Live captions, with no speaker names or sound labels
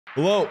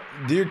Hello,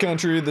 Deer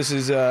Country. This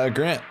is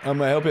Grant. How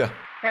may I help you?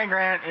 Hey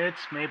Grant, it's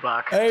me,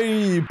 Buck.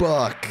 Hey,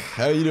 Buck.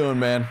 How you doing,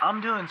 man?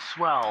 I'm doing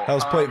swell.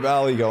 How's Plate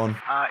Valley going?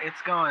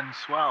 It's going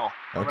swell.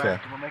 Okay.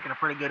 We're making a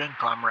pretty good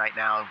income right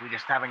now. We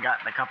just haven't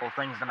gotten a couple of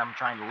things that I'm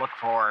trying to look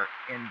for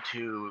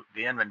into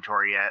the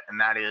inventory yet, and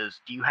that is,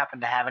 do you happen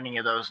to have any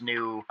of those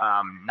new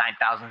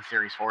 9000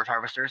 series forage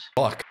harvesters?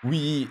 Buck,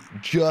 we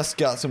just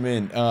got some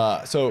in.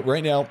 So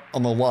right now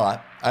on the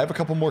lot, I have a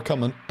couple more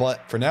coming,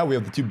 but for now we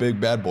have the two big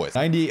bad boys,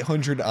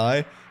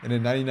 9800i and a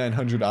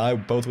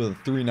 9900i, both with a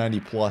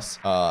 390 plus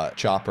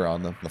chopper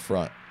on the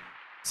front.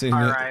 See, All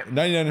right.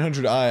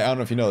 9900i, I don't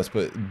know if you know this,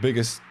 but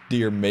biggest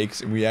Deere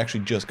makes, and we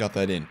actually just got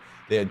that in.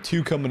 They had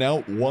two coming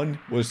out. One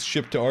was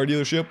shipped to our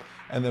dealership,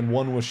 and then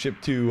one was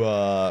shipped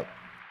to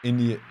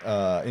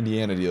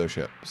Indiana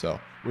dealership. So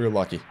we were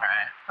lucky.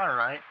 All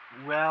right.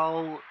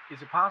 Well,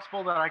 is it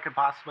possible that I could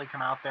possibly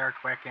come out there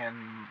quick and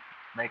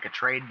make a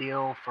trade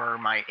deal for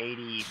my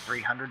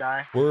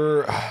 8300i?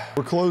 We're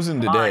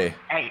closing today.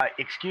 Hey,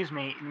 excuse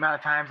me, the amount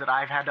of times that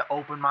I've had to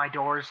open my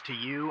doors to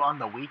you on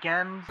the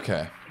weekends.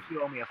 Okay. I think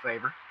you owe me a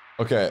favor.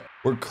 Okay.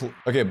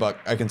 Okay, Buck.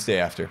 I can stay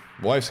after.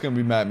 Wife's gonna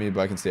be mad at me,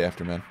 but I can stay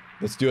after, man.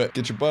 Let's do it.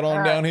 Get your butt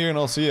on down here, and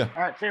I'll see you.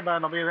 All right, see you,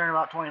 bud. I'll be there in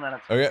about 20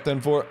 minutes. Okay,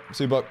 10-4.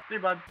 See you, Buck. See you,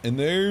 bud. And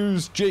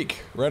there's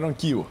Jake, right on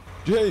cue.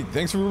 Jake,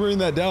 thanks for bringing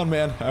that down,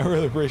 man. I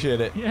really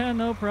appreciate it. Yeah,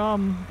 no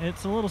problem.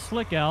 It's a little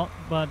slick out,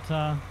 but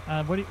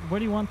where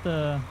do you want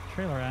the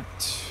trailer at?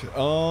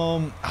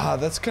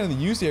 That's kind of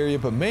the used area,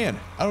 but man,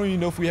 I don't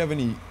even know if we have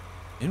any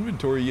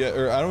inventory yet,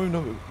 or I don't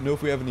even know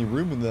if we have any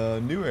room in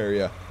the new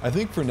area. I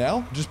think for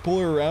now, just pull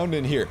her around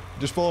in here.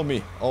 Just follow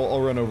me.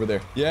 I'll run over there.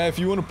 Yeah, if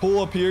you want to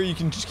pull up here, you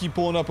can just keep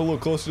pulling up a little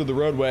closer to the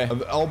roadway.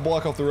 I'll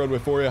block off the roadway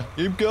for you.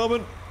 Keep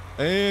coming.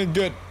 And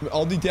good.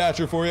 I'll detach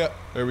her for you.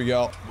 There we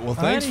go. Well,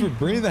 thanks for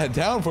bringing that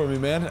down for me,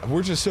 man.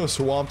 We're just so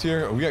swamped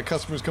here. We got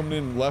customers coming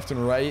in left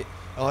and right.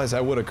 Otherwise,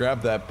 I would have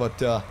grabbed that.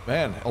 But,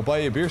 man, I'll buy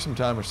you a beer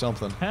sometime or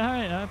something. All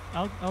right,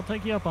 I'll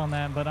take you up on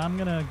that, but I'm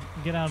going to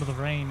get out of the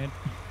rain.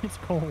 It's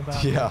cold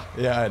out.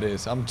 Yeah, it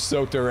is. I'm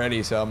soaked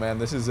already. So, man,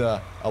 this is,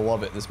 I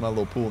love it. This is my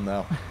little pool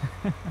now.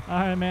 All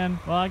right, man.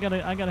 Well, I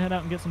gotta head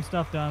out and get some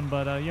stuff done,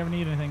 but you ever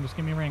need anything, just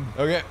give me a ring.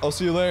 Okay, I'll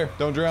see you later.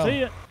 Don't drown. See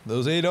ya.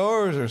 Those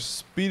 8Rs are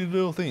speedy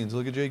little things.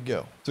 Look at Jake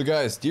go. So,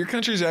 guys, Deer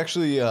Country is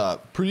actually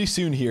pretty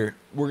soon here.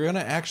 We're going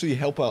to actually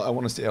help out. I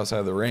want to stay outside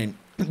of the rain.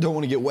 Don't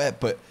want to get wet,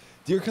 but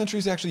Deer Country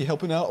is actually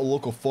helping out a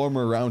local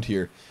farmer around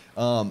here.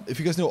 If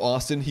you guys know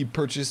Austin, he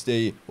purchased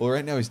well,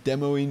 right now he's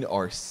demoing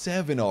our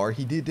 7R.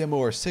 He did demo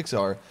our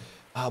 6R,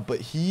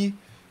 but he's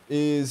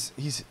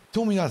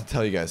told me not to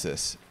tell you guys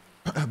this.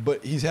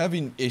 But he's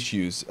having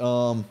issues.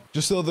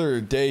 Just the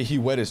other day, he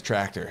wet his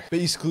tractor.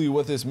 Basically,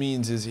 what this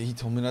means is, he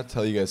told me not to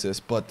tell you guys this,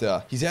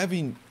 but he's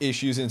having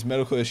issues, and it's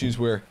medical issues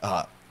where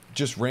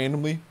just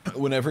randomly,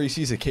 whenever he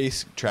sees a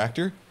case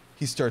tractor,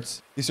 he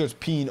starts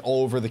peeing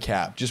all over the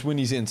cab. Just when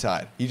he's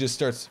inside, he just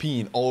starts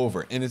peeing all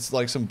over, and it's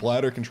like some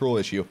bladder control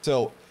issue.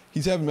 So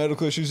he's having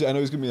medical issues. I know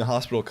he's gonna be in the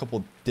hospital a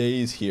couple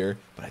days here,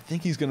 but I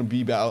think he's gonna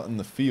be out in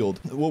the field.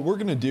 What we're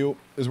gonna do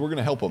is we're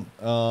gonna help him.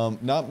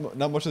 Not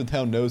much of the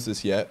town knows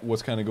this yet,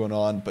 what's kind of going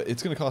on, but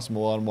it's gonna cost him a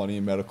lot of money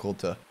in medical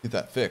to get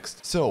that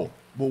fixed. So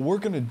what we're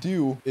gonna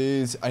do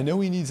is, I know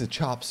he needs a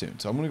chop soon,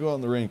 so I'm gonna go out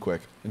in the rain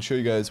quick and show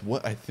you guys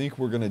what I think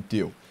we're gonna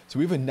do. So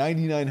we have a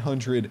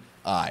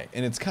 9900i,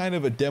 and it's kind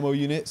of a demo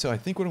unit. So I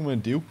think what I'm gonna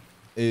do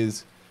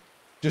is,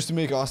 just to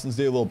make Austin's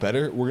day a little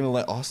better, we're gonna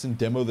let Austin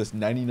demo this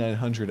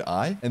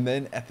 9900i, and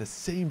then at the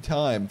same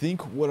time, I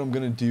think what I'm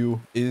gonna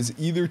do is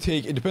either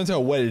it depends how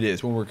wet it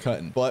is when we're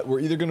cutting, but we're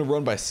either gonna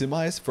run by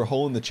semis for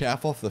hauling the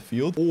chaff off the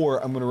field, or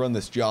I'm gonna run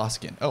this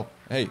Joskin. Oh,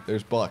 hey,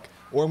 there's Buck.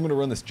 Or I'm gonna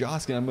run this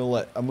Joskin. I'm gonna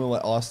let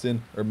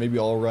Austin, or maybe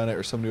I'll run it,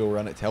 or somebody will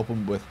run it to help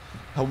him with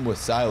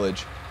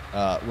silage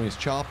when he's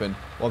chopping.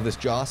 We'll have this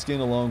Joskin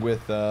along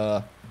with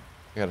I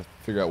gotta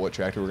figure out what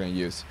tractor we're gonna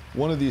use.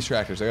 One of these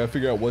tractors. I gotta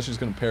figure out what's just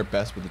gonna pair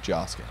best with the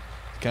Joskin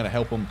to kind of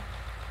help him.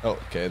 Oh,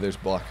 okay, there's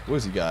Buck. What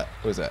has he got?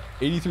 What is that?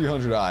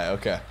 8300i.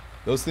 Okay,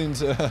 those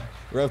things right off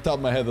the top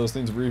of my head, those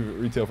things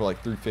retail for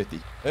like $350.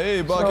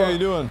 Hey, Buck, how you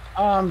doing?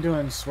 I'm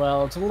doing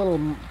swell. It's a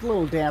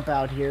little damp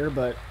out here,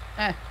 but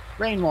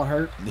rain won't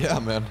hurt. Yeah,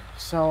 man.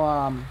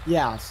 So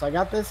yeah, so I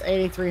got this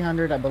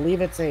 8300. I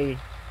believe it's a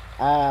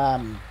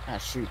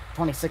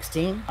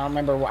 2016. I don't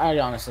remember. I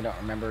honestly don't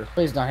remember.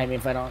 Please don't hate me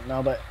if I don't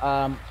know, but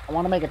I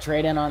want to make a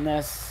trade-in on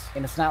this.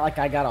 And it's not like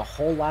I got a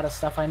whole lot of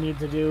stuff I need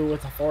to do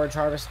with the forage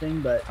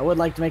harvesting, but I would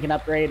like to make an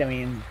upgrade. I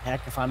mean,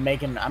 heck, if I'm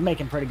making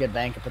pretty good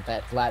bank up at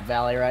that Flat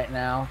Valley right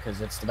now,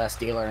 because it's the best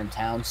dealer in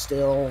town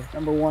still.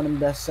 #1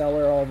 and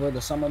bestseller over the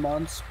summer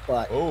months.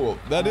 But oh,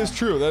 that is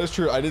true. That is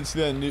true. I did see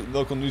that in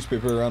local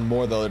newspaper around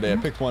more the other day. I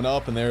picked one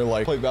up, and they're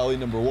like Plate Valley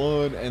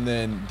 #1, and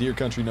then Deer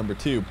Country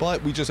 #2.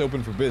 But we just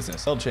opened for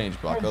business. They'll change,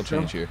 Buck. They'll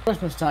change here.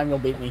 Christmas time, you'll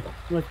beat me.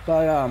 But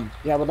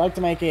yeah, I would like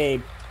to make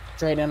a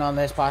trade in on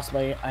this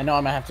possibly. I know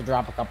I'm gonna have to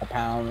drop a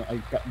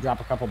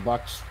couple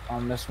bucks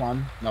on this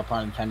one, no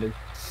pun intended.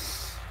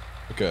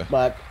 Okay.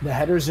 But the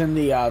header's in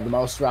the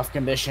most rough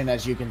condition,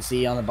 as you can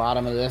see on the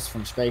bottom of this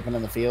from scraping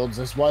in the fields.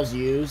 This was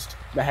used.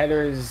 The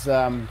header is,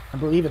 I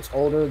believe it's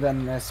older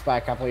than this by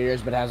a couple of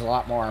years, but has a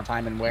lot more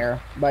time and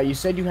wear. But you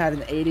said you had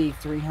an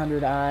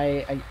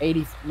 8300i, a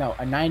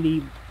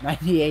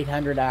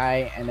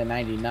 9800i, and a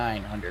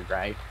 9900,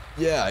 right?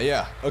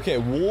 Yeah. Okay,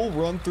 we'll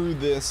run through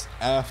this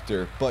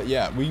after, but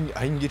yeah,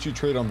 I can get you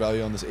trade on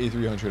value on this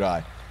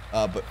A300i.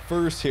 But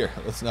first here,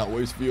 let's not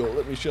waste fuel.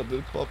 Let me shut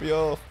this puppy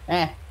off.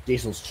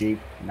 Diesel's cheap.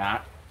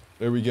 Not.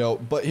 There we go.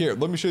 But here,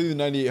 let me show you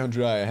the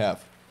 9800i I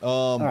have.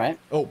 All right.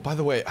 Oh, by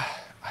the way,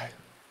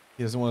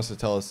 he doesn't want us to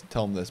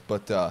tell him this,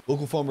 but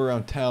local farmer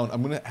around town,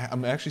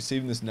 I'm actually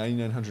saving this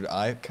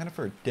 9900i kind of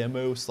for a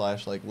demo /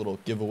 like little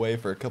giveaway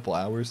for a couple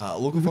hours.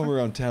 Local farmer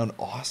around town,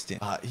 Austin,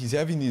 he's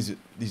having these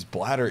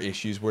bladder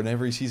issues.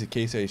 Whenever he sees a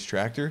case-sized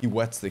tractor, he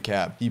wets the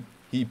cab. He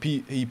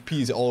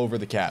pees all over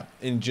the cab,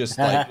 and just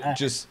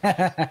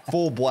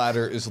full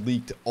bladder is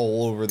leaked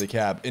all over the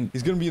cab. And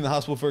he's gonna be in the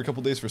hospital for a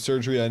couple days for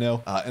surgery, I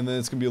know. And then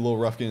it's gonna be a little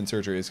rough getting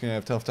surgery. It's gonna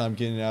have a tough time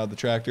getting out of the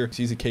tractor.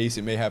 Sees a case,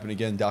 it may happen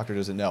again. Doctor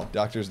doesn't know.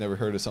 Doctor's never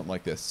heard of something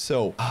like this.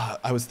 So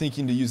I was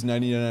thinking to use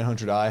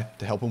 9900i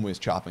to help him with his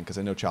chopping, because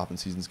I know chopping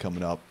season's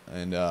coming up,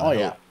 and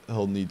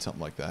he'll need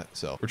something like that.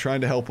 So we're trying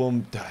to help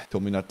him.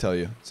 Told me not to tell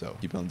you, so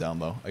keep it on down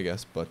low, I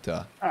guess. But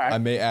I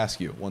may ask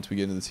you once we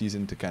get into the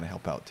season to kind of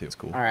help out too. It's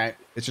cool. All right.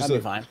 It's just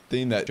a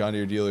thing that John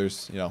Deere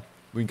dealers,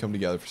 we can come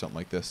together for something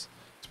like this,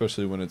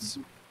 especially when it's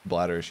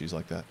bladder issues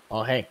like that.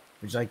 Oh, hey,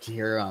 would you like to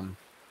hear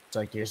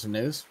some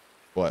news?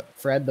 What?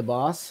 Fred, the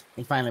boss,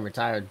 he finally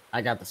retired.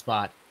 I got the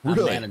spot. I'm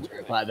Really? manager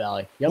at Platte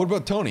Valley. Yep. What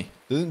about Tony?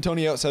 Didn't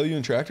Tony outsell you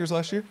in tractors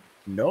last year?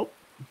 Nope.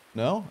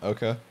 No?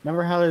 Okay.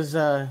 Remember how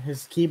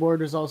his keyboard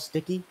was all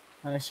sticky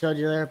when I showed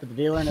you there up at the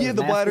dealer? And He had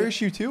the bladder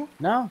issue too?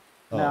 No.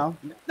 Oh.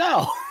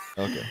 No.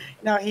 Okay.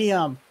 No,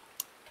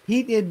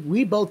 he did.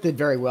 We both did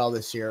very well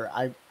this year.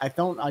 I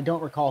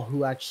don't recall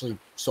who actually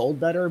sold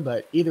better,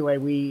 but either way,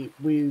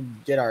 we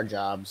did our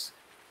jobs.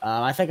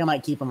 I think I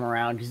might keep him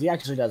around because he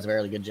actually does a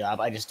very good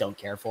job. I just don't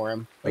care for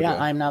him. But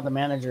yeah, I'm now the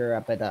manager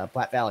up at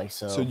Platte Valley.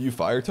 So you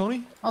fire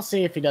Tony? I'll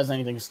see if he does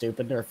anything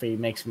stupid, or if he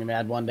makes me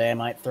mad one day, I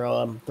might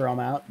throw him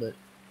out. But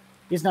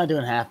he's not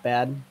doing half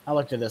bad. I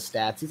looked at his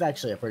stats. He's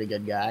actually a pretty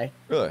good guy.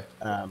 Really?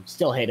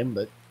 Still hate him,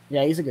 but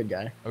yeah, he's a good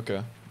guy.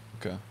 Okay.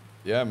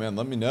 Yeah, man,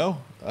 let me know.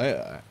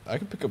 I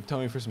could pick up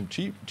Tony for some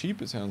cheap,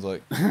 it sounds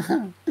like.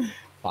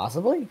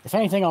 Possibly. If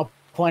anything, I'll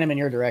point him in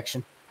your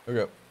direction.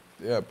 Okay.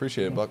 Yeah,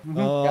 appreciate it, Buck.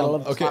 Gotta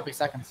love the sloppy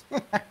seconds.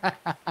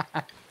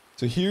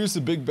 So here's the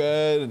big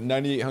bad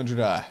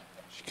 9800i.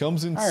 She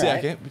comes in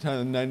second behind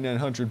the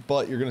 9900,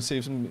 but you're gonna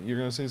save some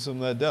of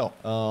that dough.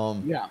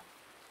 Yeah.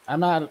 I'm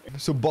not.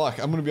 So Buck,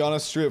 I'm gonna be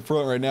honest, straight up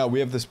front right now.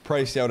 We have this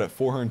priced out at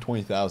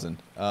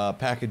 $420,000.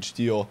 Package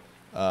deal.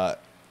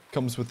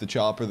 Comes with the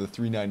chopper, the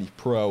 390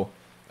 Pro,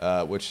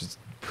 which is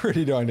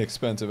pretty darn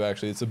expensive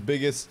actually. It's the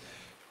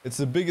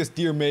biggest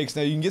Deere makes.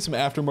 Now you can get some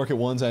aftermarket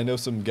ones. I know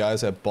some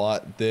guys that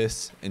bought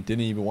this and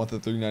didn't even want the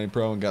 390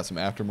 Pro and got some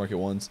aftermarket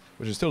ones,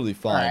 which is totally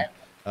fine.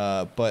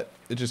 But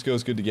it just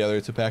goes good together.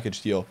 It's a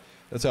package deal.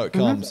 That's how it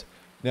comes.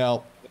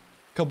 Now, a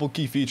couple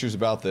key features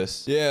about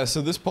this. Yeah,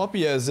 so this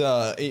puppy has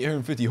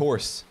 850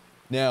 horse.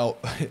 Now,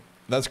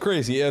 that's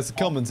crazy. It has a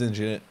Cummins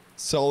engine in it.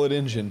 Solid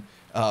engine.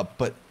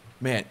 But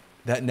man,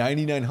 that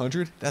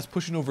 9900, that's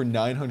pushing over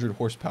 900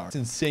 horsepower. It's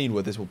insane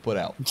what this will put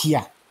out.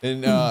 Yeah.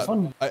 And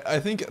I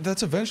think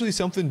that's eventually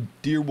something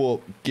Deere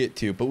will get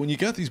to. But when you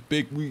got these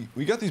big,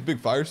 we got these big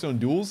Firestone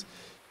duals,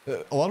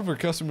 a lot of our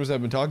customers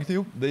I've been talking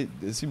to,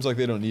 it seems like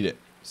they don't need it.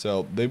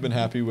 So they've been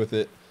happy with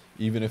it,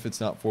 even if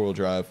it's not four-wheel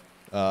drive.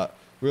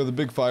 We have the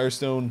big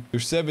Firestone.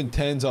 There's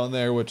 710s on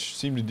there, which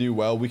seem to do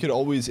well. We could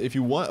always, if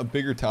you want a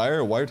bigger tire,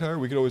 a wider tire,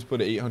 we could always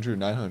put an 800,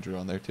 900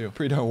 on there too.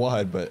 Pretty darn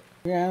wide, but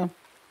yeah.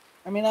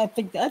 I mean, I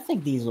think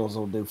diesels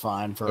will do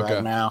fine for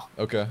right now.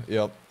 Okay.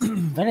 Yep.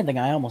 If anything,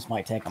 I almost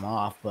might take them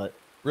off, but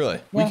really,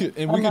 yeah,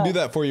 we could do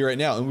that for you right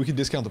now, and we could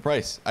discount the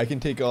price. I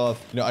can take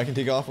off. I can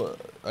take off.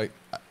 You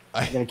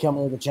gonna kill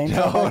me with a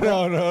chainsaw?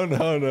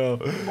 No.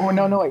 Oh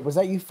no! Wait, was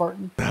that you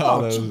farting?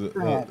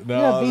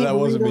 That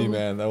wasn't me,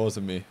 man. That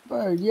wasn't me.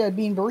 Yeah,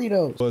 bean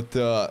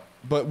burritos.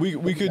 But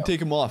we could take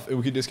them off, and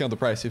we could discount the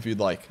price if you'd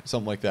like,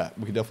 something like that.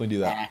 We could definitely do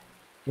that.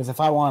 Because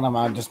if I want them,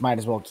 I just might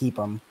as well keep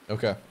them.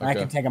 Okay. I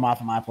can take them off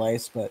of my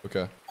place, but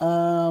okay.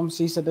 So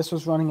you said this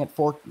was running at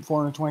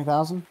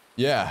 420,000.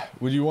 Yeah.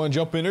 Would you want to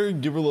jump in her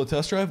and give her a little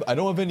test drive? I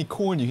don't have any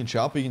corn you can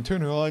chop, but you can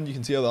turn her on. You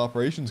can see how the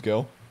operations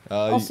go.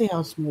 I'll see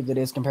how smooth it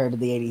is compared to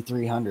the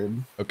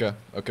 8300. Okay.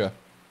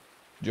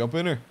 Jump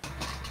in her.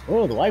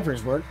 Oh, the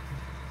wipers work.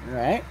 All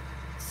right.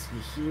 Let's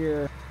see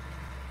here.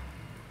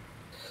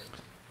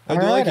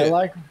 How'd you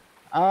like it?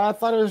 I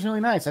thought it was really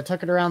nice. I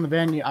took it around the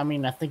bend. I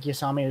mean, I think you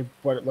saw me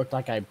what it looked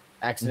like. I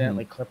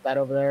accidentally clipped that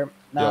over there.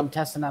 Now I'm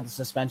testing out the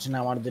suspension.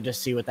 I wanted to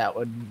just see what that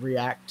would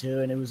react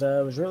to, and it was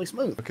really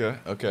smooth.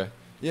 Okay.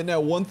 Yeah.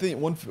 Now,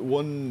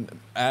 one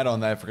add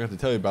on that I forgot to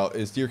tell you about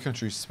is Deere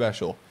Country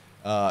Special.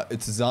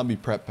 It's a zombie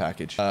prep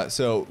package.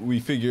 So we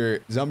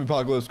figure zombie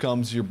apocalypse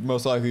comes, you're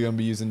most likely going to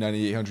be using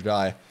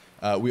 9800i.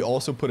 We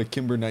also put a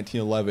Kimber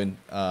 1911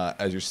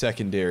 as your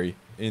secondary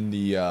in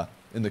the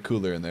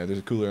cooler in there. There's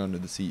a cooler under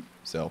the seat.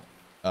 So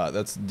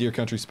that's Deere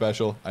Country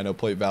special. I know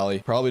Plate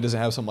Valley probably doesn't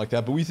have something like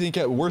that, but we think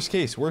at worst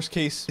case,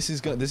 this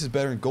is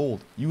better than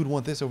gold. You would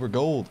want this over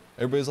gold.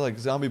 Everybody's like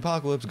zombie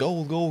apocalypse,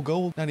 gold, gold,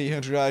 gold.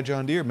 9800i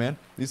John Deere, man.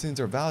 These things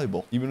are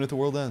valuable, even if the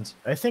world ends.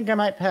 I think I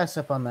might pass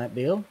up on that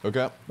deal.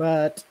 Okay.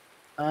 But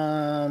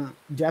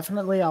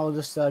definitely I'll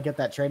just get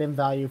that trade-in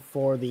value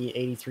for the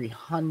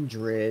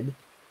 8300,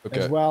 Okay.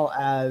 as well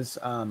as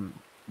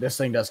this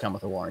thing does come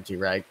with a warranty,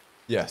 right?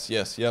 Yes,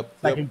 yep.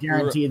 I can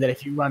guarantee that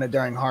if you run it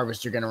during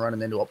harvest, you're going to run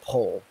it into a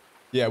pole.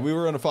 Yeah, we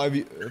were on a 5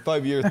 year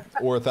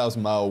or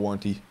 1,000-mile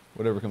warranty,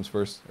 whatever comes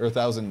first, or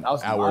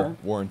 1,000-hour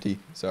warranty.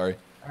 Sorry.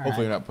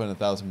 Hopefully you're not putting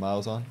 1,000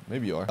 miles on.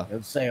 Maybe you are.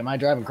 Let's say, am I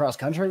driving cross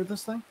country with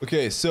this thing?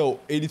 Okay,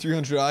 so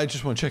 8300i.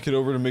 Just want to check it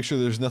over to make sure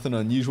there's nothing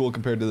unusual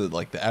compared to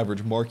the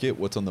average market.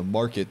 What's on the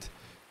market?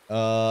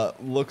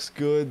 Looks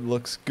good.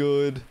 Looks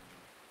good.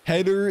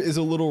 Header is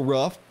a little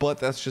rough, but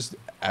that's just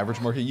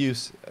average market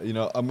use. You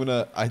know,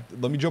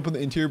 let me jump in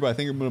the interior, but I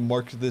think I'm gonna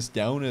mark this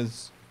down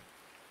as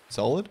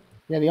solid.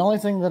 Yeah, the only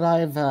thing that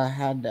I've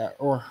had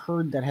or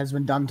heard that has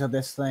been done to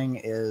this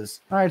thing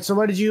is, all right. So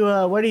what do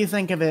you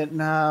think of it? And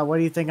what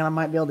do you think I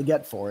might be able to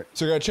get for it?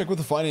 So I gotta check with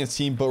the finance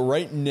team, but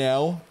right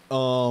now,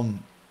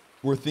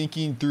 we're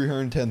thinking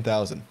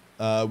 310,000.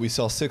 We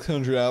saw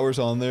 600 hours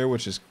on there,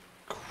 which is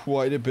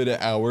quite a bit of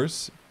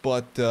hours.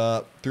 But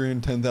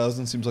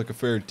 310,000 seems like a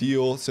fair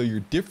deal. So your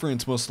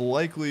difference, most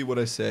likely, what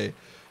I say,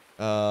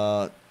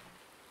 so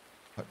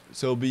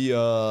it'll be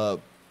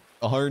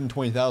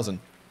 120,000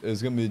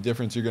 is gonna be the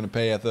difference you're gonna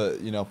pay at the,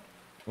 you know,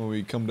 when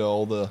we come to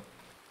all the,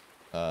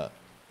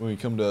 when we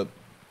come to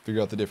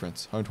figure out the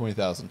difference.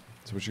 120,000.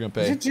 That's what you're gonna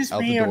pay. Is it just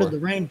out me, the or door. did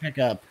the rain pick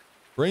up?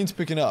 Rain's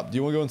picking up. Do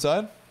you want to go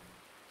inside?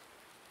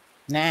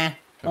 Nah,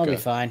 I'll Okay. be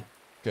fine.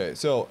 Okay,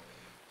 so,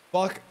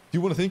 Buck, do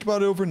you want to think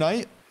about it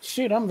overnight?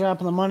 Shoot, I'm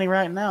dropping the money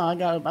right now. I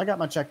got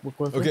my checkbook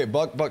with me. Okay,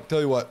 Buck, tell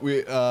you what,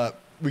 we got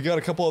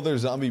a couple other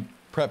zombie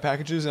prep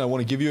packages, and I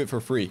want to give you it for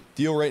free.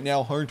 Deal right now,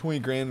 120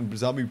 grand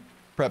zombie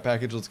prep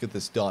package. Let's get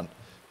this done.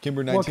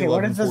 Kimber 1911. Okay,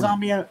 what is the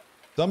 40.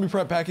 Zombie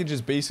prep package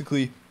is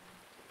basically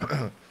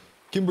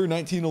Kimber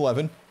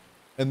 1911,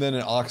 and then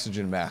an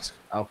oxygen mask.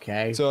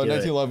 Okay. So a do it.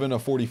 1911, a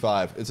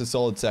 45. It's a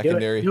solid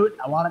secondary. Do it.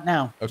 I want it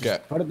now. Okay.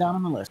 Just put it down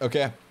on the list.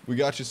 Okay, we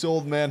got you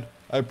sold, man.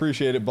 I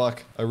appreciate it,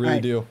 Buck. I really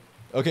Right. do.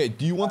 Okay,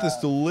 do you want this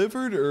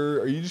delivered,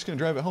 or are you just gonna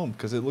drive it home?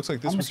 Because it looks like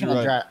this I'm was just your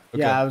gonna ride. drive.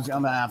 Yeah,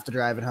 I'm gonna have to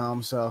drive it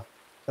home. So,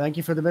 thank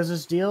you for the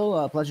business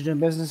deal. Pleasure doing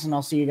business, and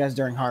I'll see you guys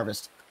during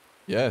harvest.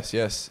 Yes,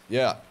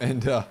 yeah,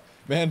 and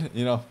man,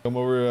 you know, come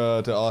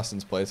over to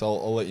Austin's place.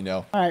 I'll let you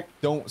know. All right.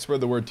 Don't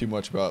spread the word too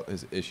much about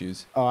his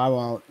issues. Oh, I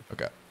won't.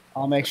 Okay.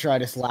 I'll make sure I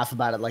just laugh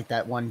about it like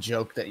that one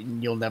joke that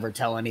you'll never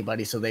tell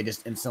anybody, so they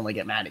just instantly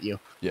get mad at you.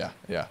 Yeah.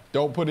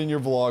 Don't put in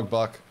your vlog,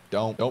 Buck.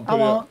 Don't put I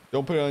won't.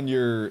 Don't put it on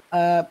your.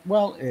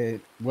 Well,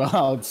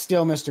 it's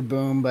still Mr.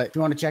 Boom, but if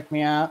you want to check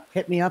me out,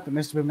 hit me up at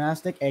Mr.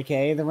 Boomnastic,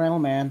 aka the Rental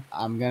Man.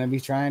 I'm gonna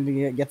be trying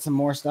to get some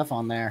more stuff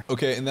on there.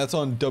 Okay, and that's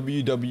on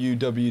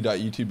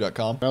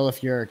www.youtube.com. Well,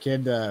 if you're a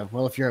kid,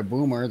 if you're a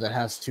boomer that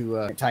has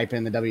to type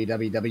in the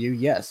www,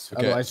 yes.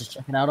 Okay. Otherwise, just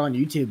check it out on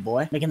YouTube,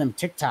 boy. Making them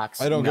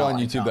TikToks. I don't go No,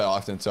 on YouTube don't. that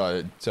often,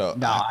 so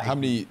No, how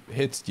many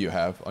hits do you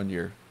have on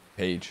your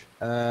page?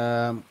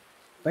 I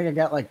think I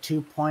got like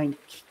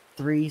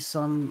 2.3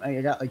 some. I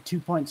got like 2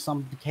 point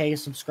some K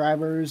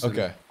subscribers. and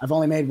Okay. I've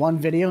only made one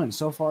video, and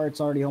so far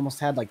it's already almost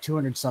had like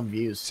 200 some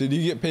views. So do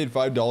you get paid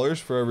 $5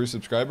 for every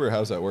subscriber, or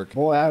how's that work?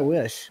 Boy, I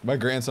wish. My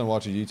grandson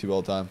watches YouTube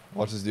all the time.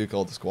 Watches this dude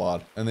called The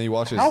Squad. And then he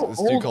watches How this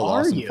dude old called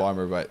are Awesome you?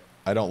 Farmer, but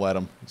I don't let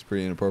him. It's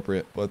pretty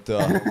inappropriate. But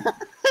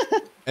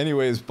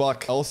anyways,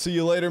 Buck, I'll see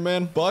you later,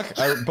 man. Buck,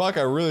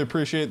 I really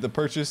appreciate the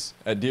purchase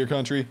at Deere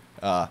Country.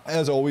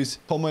 As always,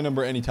 call my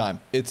number anytime.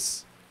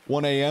 It's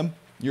 1 a.m.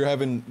 You're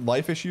having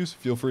life issues,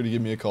 feel free to give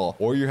me a call.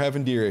 Or you're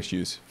having deer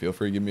issues, feel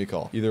free to give me a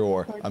call. Either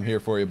or. I'm here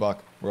for you,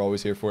 Buck. We're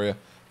always here for you.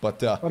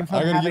 But I if I'm gotta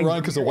get having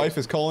running because the deer wife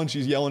is calling.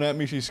 She's yelling at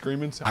me. She's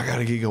screaming. So I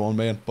gotta get going,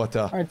 man. But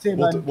right, see you,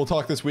 bud. we'll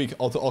talk this week.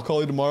 I'll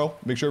call you tomorrow.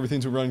 Make sure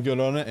everything's running good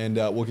on it, and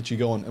we'll get you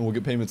going, and we'll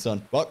get payments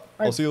done. Buck,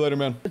 I'll right. see you later,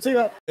 man. See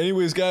ya.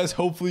 Anyways, guys,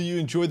 hopefully you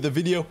enjoyed the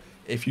video.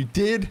 If you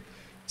did,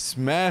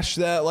 smash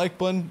that like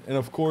button, and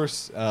of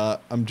course,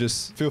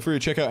 feel free to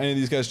check out any of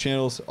these guys'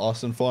 channels: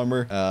 Austin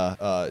Farmer,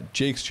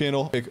 Jake's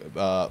channel,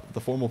 the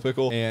Formal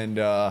Pickle, and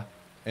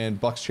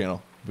Buck's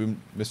channel,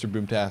 Mr.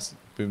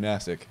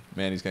 Boomnastic.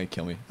 Man, he's gonna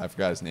kill me. I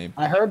forgot his name.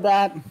 I heard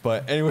that.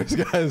 But anyways,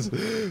 guys,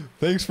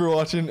 thanks for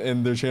watching,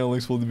 and their channel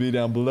links will be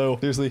down below.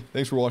 Seriously,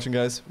 thanks for watching,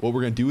 guys. What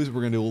we're gonna do is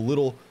we're gonna do a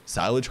little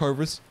silage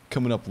harvest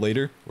coming up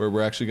later, where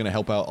we're actually gonna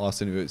help out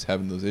Austin who is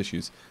having those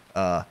issues.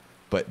 But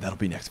that'll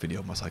be next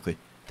video, most likely.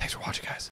 Thanks for watching, guys.